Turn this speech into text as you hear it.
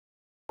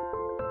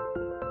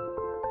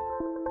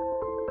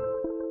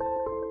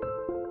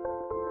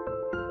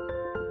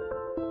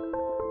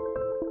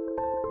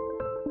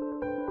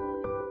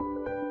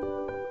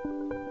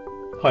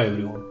Hi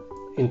everyone.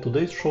 In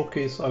today's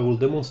showcase I will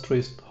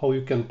demonstrate how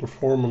you can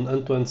perform an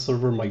end-to-end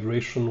server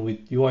migration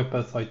with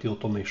UiPath IT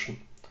Automation.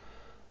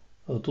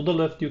 To the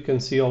left you can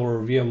see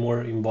our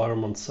VMware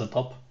environment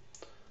setup.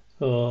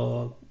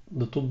 The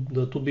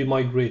to be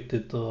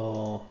migrated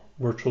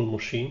virtual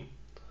machine,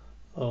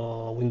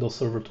 Windows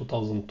Server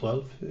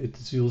 2012. It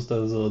is used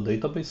as a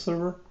database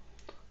server.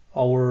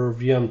 Our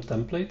VM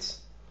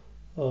templates,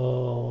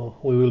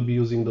 we will be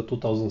using the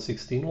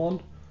 2016 one,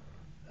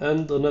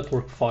 and the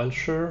network file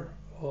share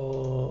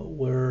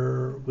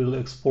where we'll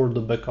export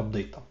the backup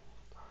data.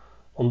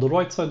 On the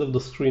right side of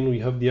the screen we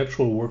have the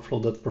actual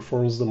workflow that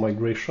performs the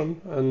migration,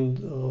 and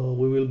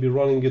we will be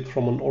running it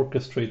from an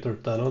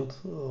orchestrator tenant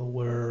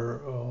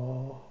where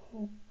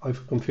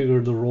I've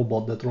configured a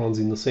robot that runs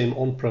in the same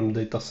on-prem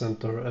data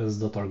center as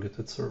the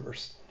targeted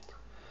servers.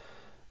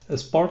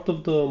 As part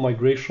of the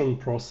migration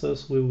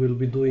process we will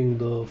be doing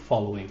the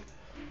following.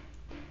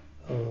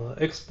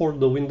 Export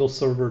the Windows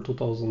Server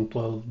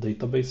 2012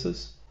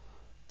 databases,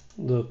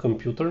 the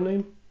computer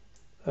name,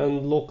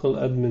 and local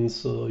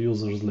admins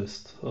users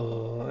list,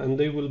 and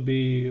they will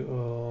be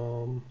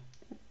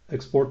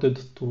exported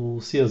to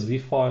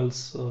CSV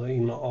files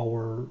in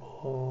our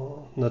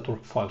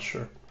network file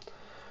share.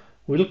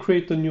 We'll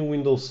create a new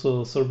Windows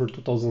Server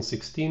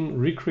 2016,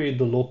 recreate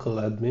the local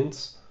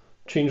admins,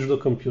 change the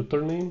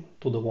computer name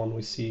to the one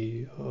we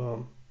see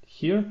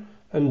here,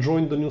 and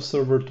join the new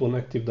server to an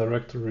Active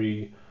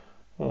Directory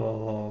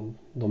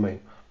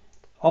domain.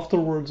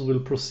 Afterwards, we'll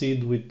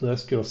proceed with the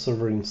Sql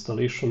Server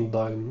installation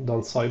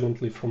done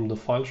silently from the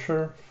file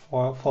share,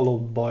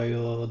 followed by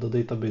the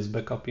database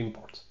backup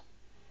imports.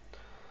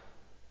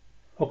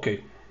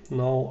 Okay,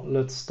 now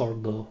let's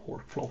start the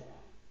workflow.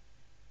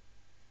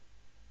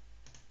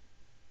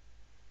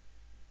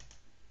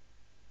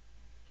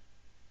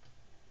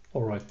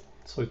 Alright,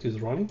 so it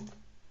is running.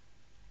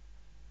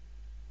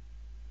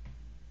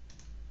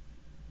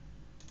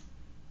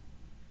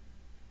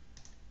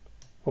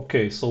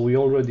 Okay, so we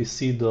already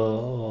see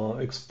the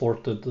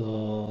exported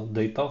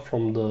data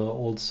from the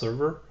old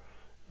server.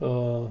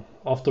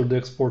 After the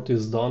export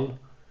is done,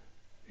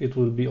 it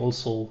will be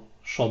also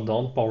shut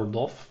down, powered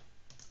off.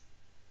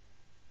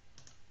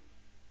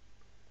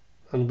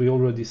 And we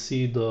already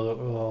see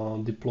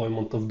the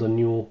deployment of the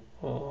new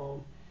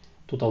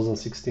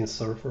 2016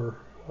 server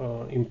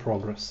in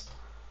progress.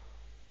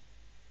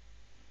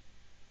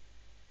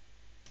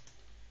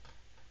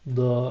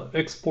 The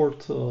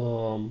export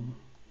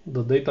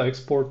the data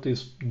export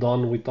is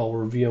done with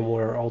our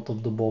VMware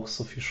out-of-the-box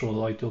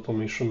official IT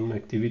automation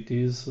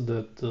activities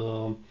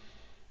that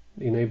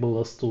enable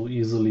us to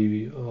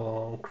easily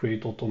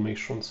create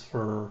automations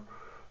for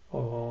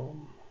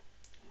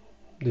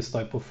this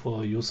type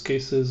of use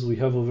cases. We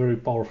have a very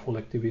powerful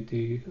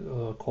activity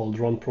called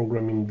Run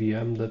Program in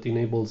VM that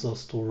enables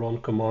us to run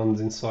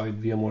commands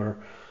inside VMware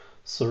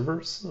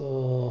servers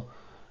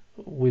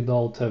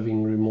without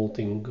having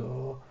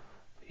remoting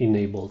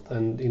enabled,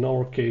 and in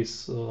our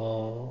case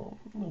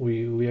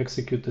we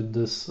executed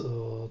this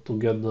to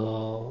get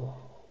the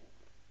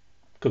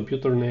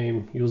computer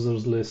name,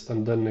 users list,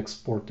 and then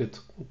export it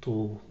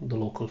to the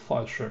local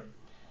file share.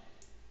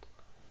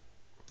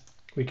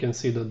 We can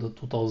see that the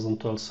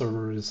 2012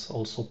 server is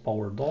also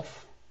powered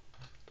off.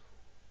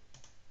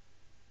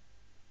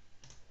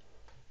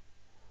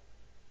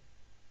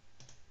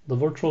 The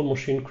virtual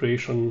machine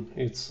creation,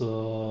 it's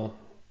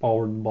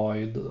powered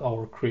by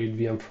our create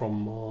VM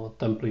from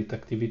template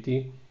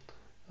activity.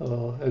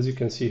 As you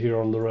can see here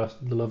on the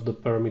left, the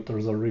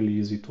parameters are really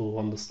easy to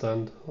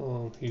understand.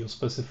 You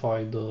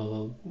specify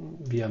the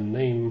VM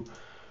name,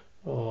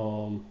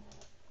 from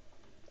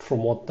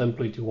what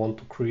template you want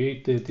to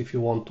create it, if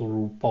you want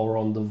to power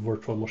on the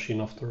virtual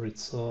machine after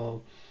it's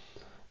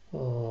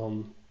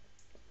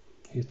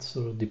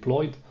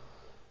deployed,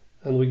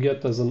 and we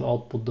get as an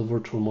output the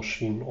virtual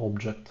machine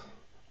object,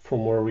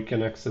 from where we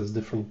can access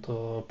different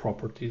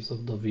properties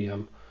of the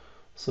VM,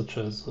 such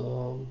as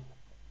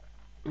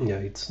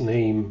its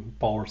name,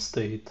 power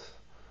state,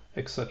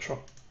 etc.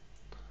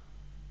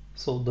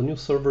 So the new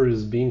server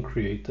is being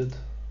created,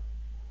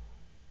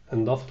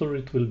 and after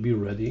it will be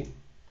ready,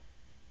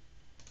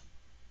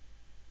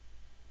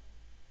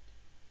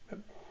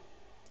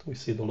 we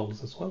see the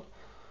logs as well.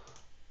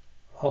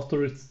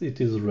 After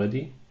it is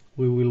ready,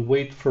 we will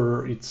wait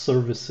for its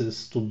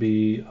services to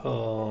be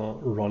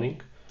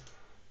running.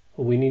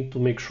 We need to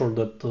make sure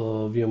that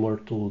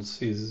VMware Tools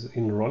is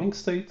in running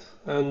state,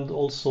 and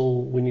also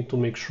we need to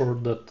make sure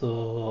that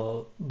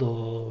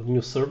the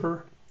new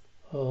server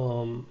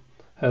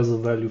has a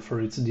value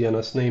for its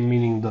DNS name,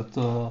 meaning that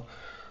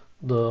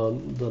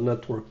the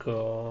network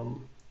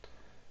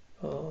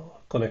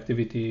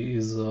connectivity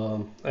is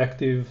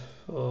active.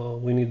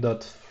 We need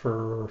that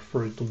for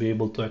it to be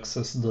able to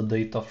access the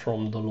data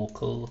from the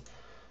local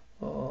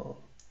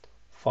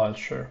file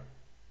share.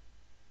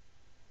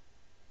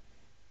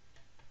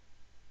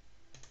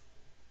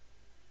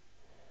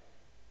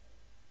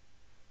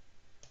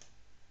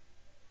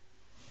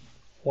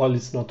 While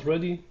it's not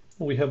ready,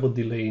 we have a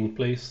delay in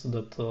place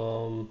that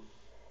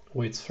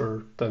waits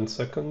for 10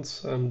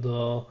 seconds and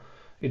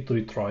it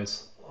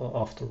retries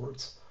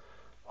afterwards.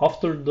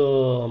 After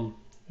the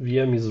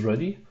VM is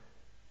ready,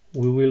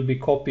 we will be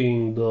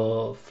copying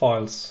the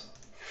files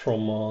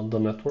from the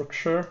network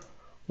share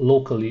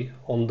locally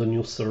on the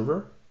new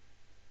server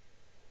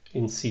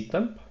in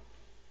ctemp,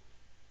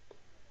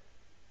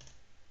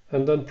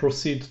 and then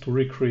proceed to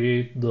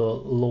recreate the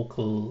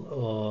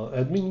local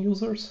admin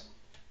users,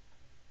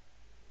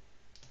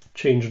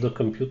 change the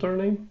computer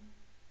name,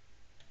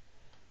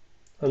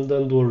 and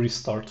then do a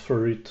restart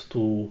for it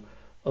to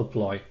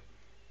apply.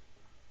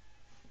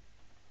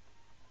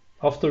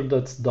 After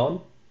that's done,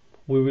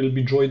 we will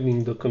be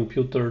joining the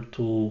computer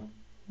to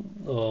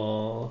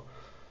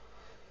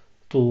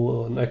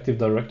an Active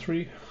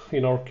Directory.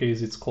 In our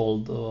case, it's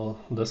called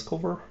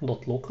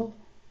discover.local.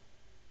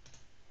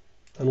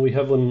 And we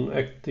have an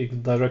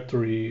Active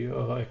Directory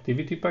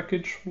activity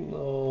package,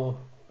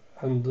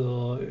 and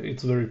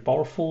it's very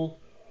powerful.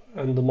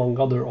 And among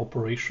other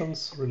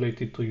operations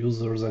related to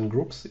users and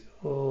groups,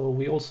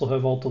 we also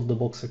have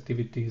out-of-the-box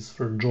activities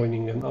for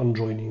joining and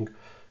unjoining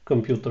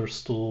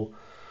computers to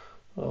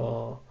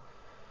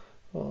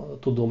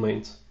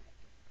domains.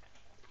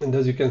 And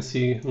as you can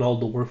see, now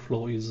the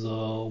workflow is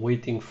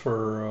waiting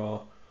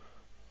for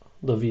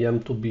the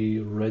VM to be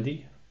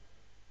ready.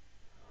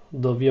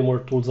 The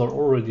VMware tools are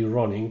already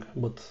running,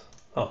 but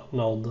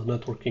now the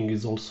networking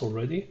is also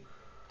ready.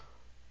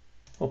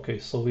 Okay,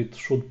 so it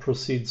should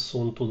proceed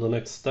soon to the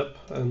next step,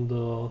 and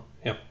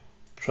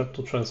try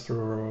to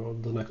transfer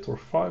the network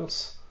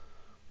files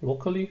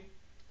locally.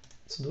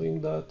 It's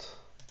doing that.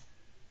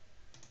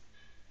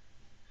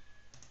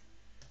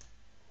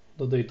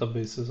 The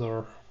databases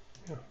are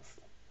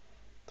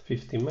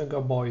 50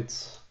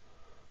 megabytes.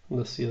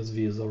 The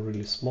CSVs are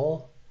really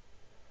small.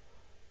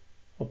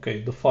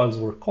 Okay, the files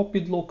were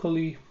copied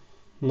locally.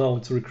 Now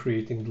it's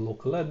recreating the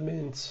local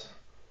admins,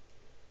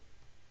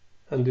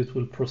 and it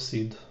will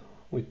proceed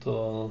with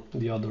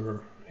the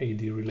other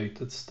AD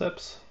related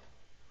steps.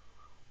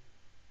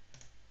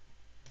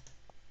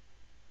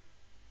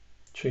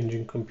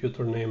 Changing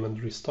computer name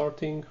and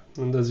restarting.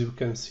 And as you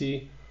can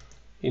see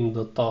in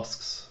the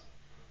tasks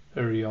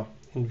area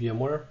in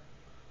VMware,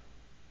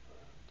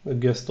 the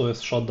guest OS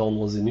shutdown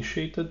was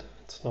initiated.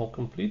 It's now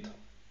complete.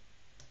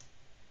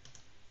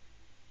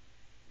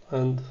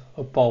 And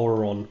a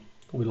power on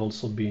will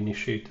also be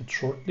initiated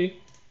shortly.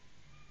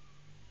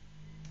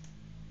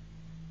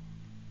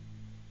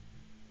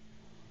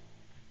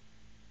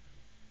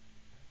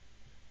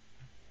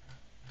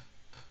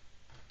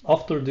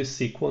 After this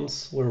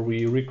sequence, where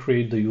we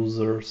recreate the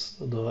users,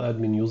 the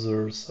admin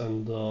users,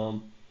 and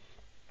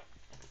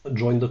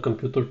join the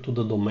computer to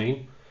the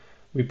domain,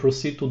 we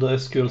proceed to the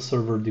SQL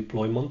Server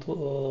Deployment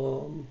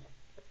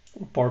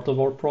part of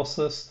our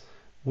process.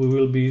 We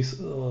will be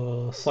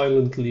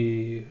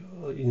silently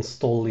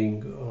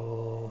installing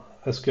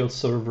SQL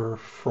Server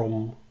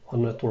from a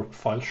network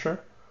file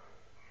share.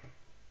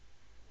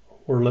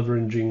 We're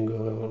leveraging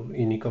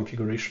ini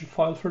configuration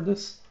file for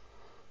this.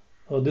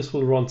 This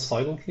will run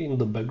silently in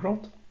the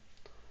background.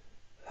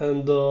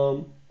 And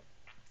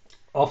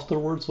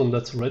afterwards, when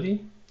that's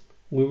ready,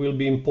 we will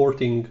be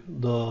importing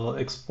the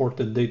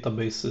exported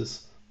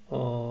databases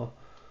to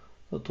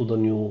the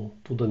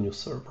new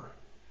server.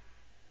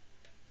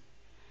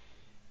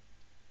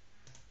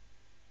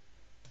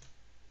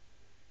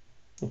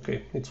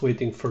 Okay, it's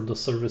waiting for the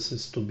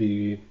services to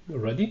be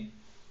ready.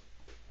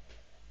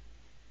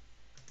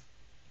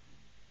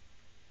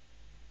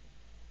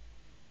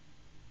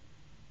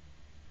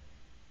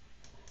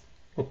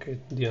 Okay,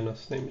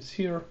 DNS name is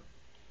here.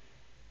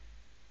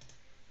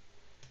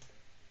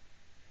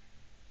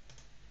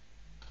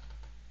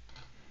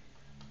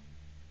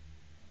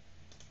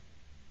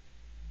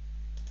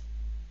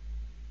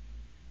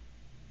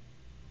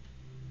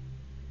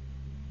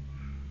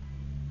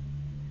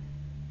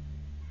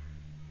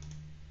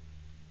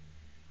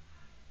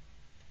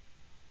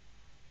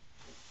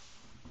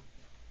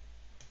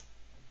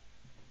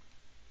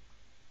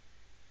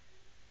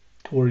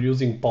 We're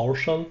using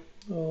PowerShell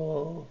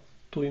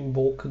to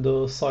invoke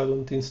the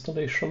silent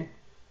installation.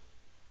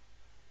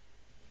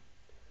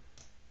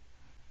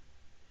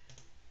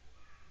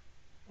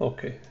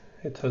 Okay,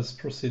 it has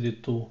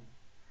proceeded to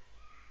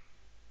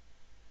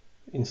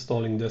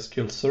installing the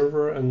SQL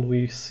Server, and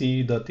we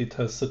see that it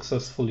has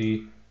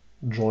successfully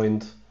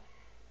joined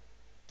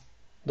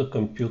the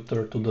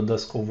computer to the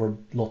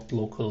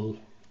discover.local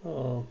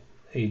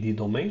AD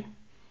domain.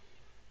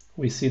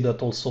 We see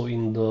that also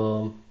in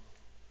the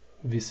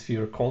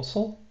vSphere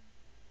console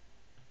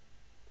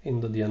in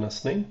the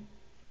DNS name.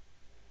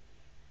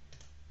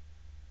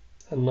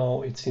 And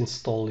now it's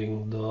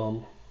installing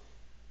the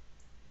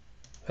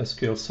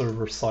SQL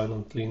Server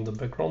silently in the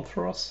background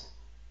for us.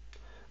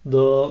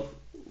 The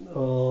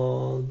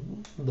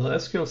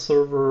SQL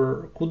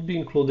Server could be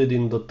included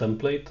in the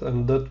template,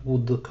 and that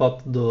would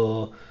cut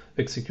the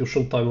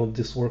execution time of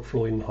this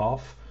workflow in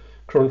half.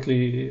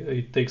 Currently,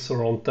 it takes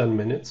around 10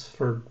 minutes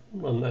for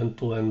an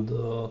end-to-end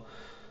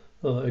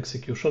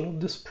execution of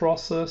this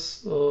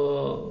process,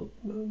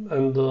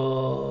 and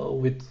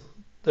with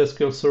the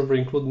SQL Server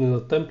included in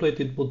the template,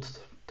 it would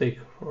take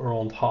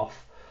around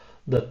half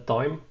that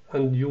time,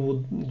 and you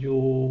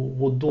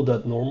would do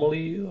that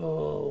normally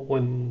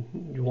when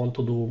you want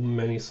to do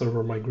many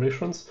server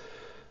migrations.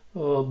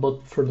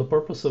 But for the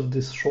purpose of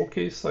this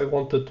showcase, I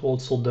wanted to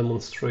also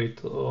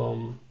demonstrate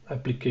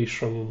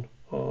application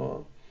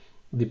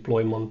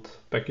deployment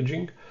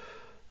packaging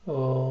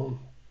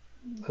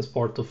as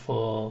part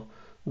of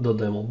the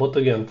demo. But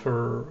again,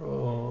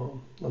 for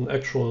an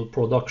actual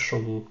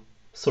production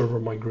server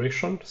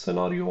migration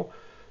scenario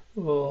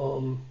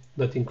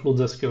that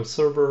includes SQL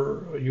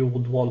Server, you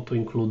would want to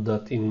include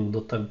that in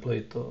the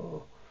template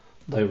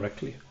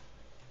directly.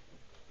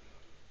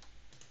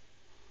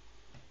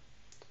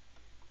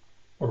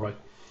 All right.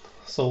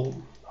 So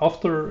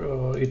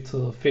after it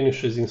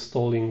finishes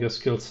installing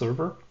SQL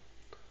Server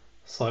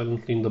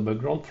silently in the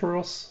background for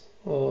us,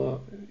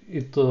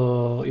 it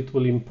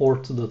will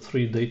import the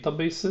 3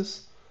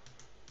 databases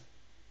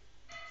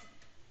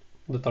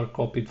that are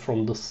copied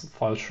from the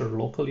file share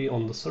locally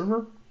on the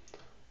server,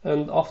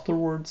 and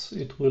afterwards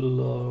it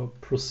will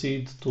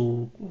proceed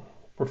to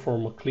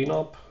perform a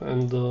cleanup,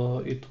 and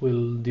it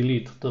will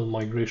delete the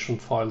migration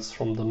files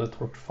from the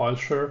network file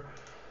share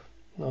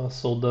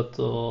so that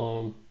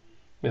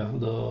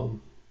the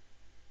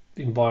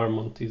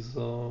environment is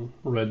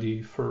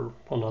ready for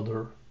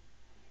another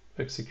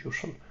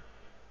execution.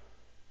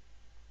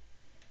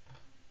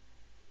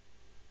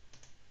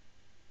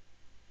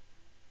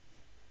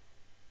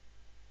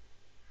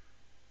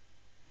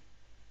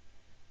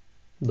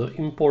 The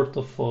import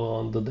of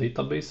the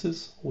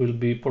databases will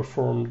be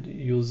performed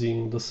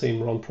using the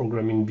same run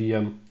programming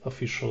VM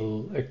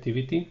official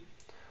activity,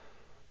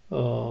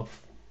 and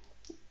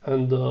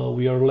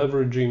we are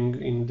leveraging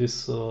in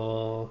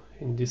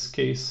this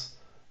case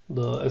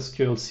the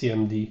SQL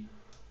CMD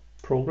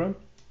program,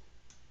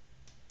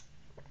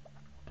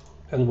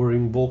 and we're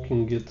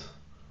invoking it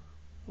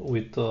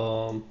with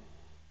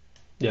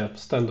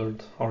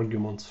standard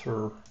arguments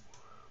for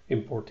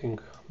importing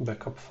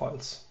backup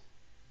files.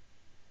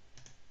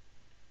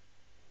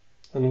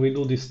 And we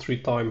do this 3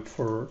 times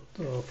for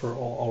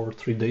all our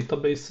 3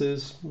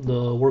 databases. The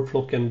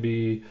workflow can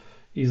be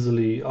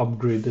easily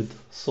upgraded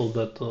so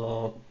that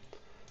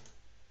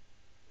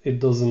it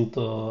doesn't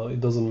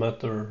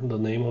matter the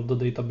name of the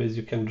database.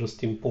 You can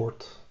just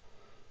export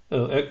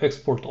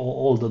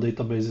all the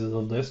databases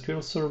of the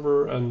SQL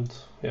Server, and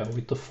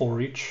with the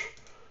for each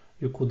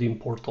you could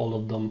import all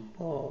of them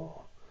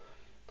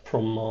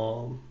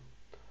from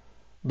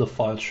the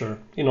file share.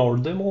 In our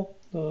demo,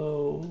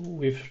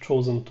 we've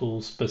chosen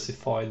to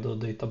specify the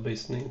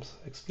database names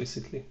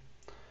explicitly.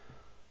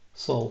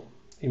 So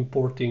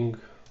importing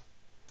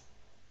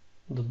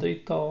the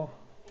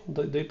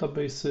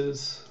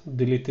databases,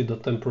 deleted the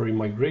temporary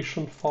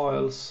migration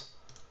files,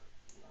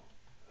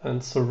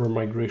 and server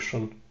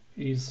migration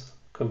is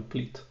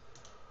complete.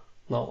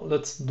 Now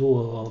let's do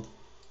a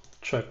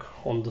check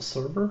on the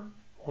server,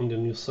 on the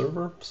new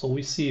server. So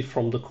we see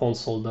from the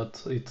console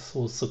that it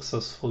was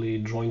successfully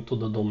joined to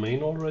the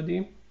domain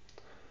already.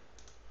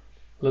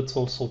 Let's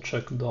also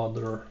check the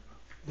other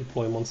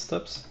deployment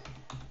steps.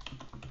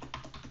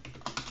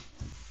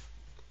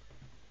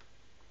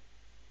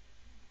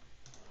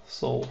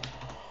 So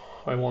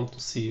I want to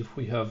see if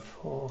we have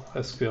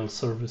SQL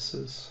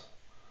services.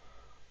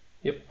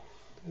 Yep,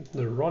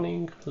 they're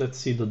running. Let's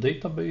see the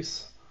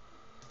database.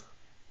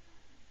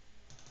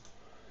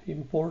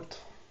 Import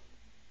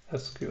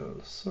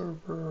SQL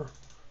Server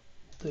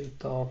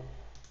data.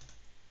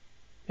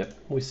 Yep,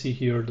 we see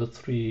here the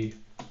 3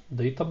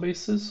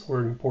 databases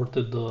were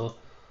imported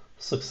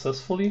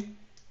successfully.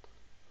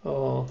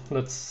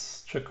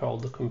 Let's check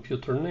out the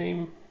computer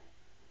name,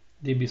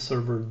 DB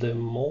server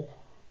demo,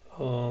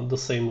 the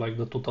same like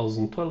the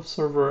 2012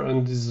 server,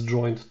 and is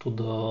joined to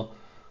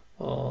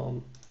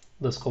the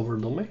discover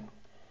domain.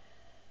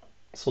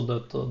 So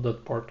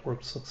that part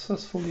works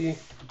successfully.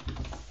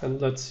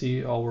 And let's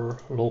see our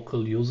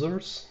local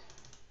users.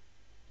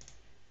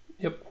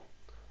 Yep.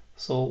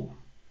 So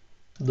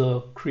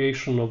the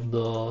creation of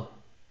the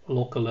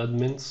local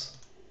admins,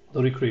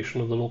 the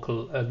recreation of the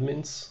local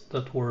admins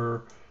that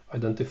were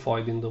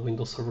identified in the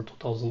Windows Server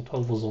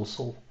 2012 was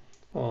also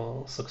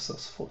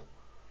successful.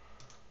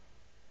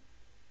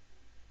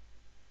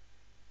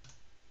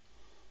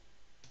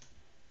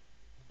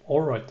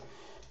 All right.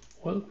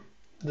 Well,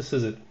 this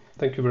is it.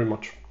 Thank you very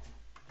much.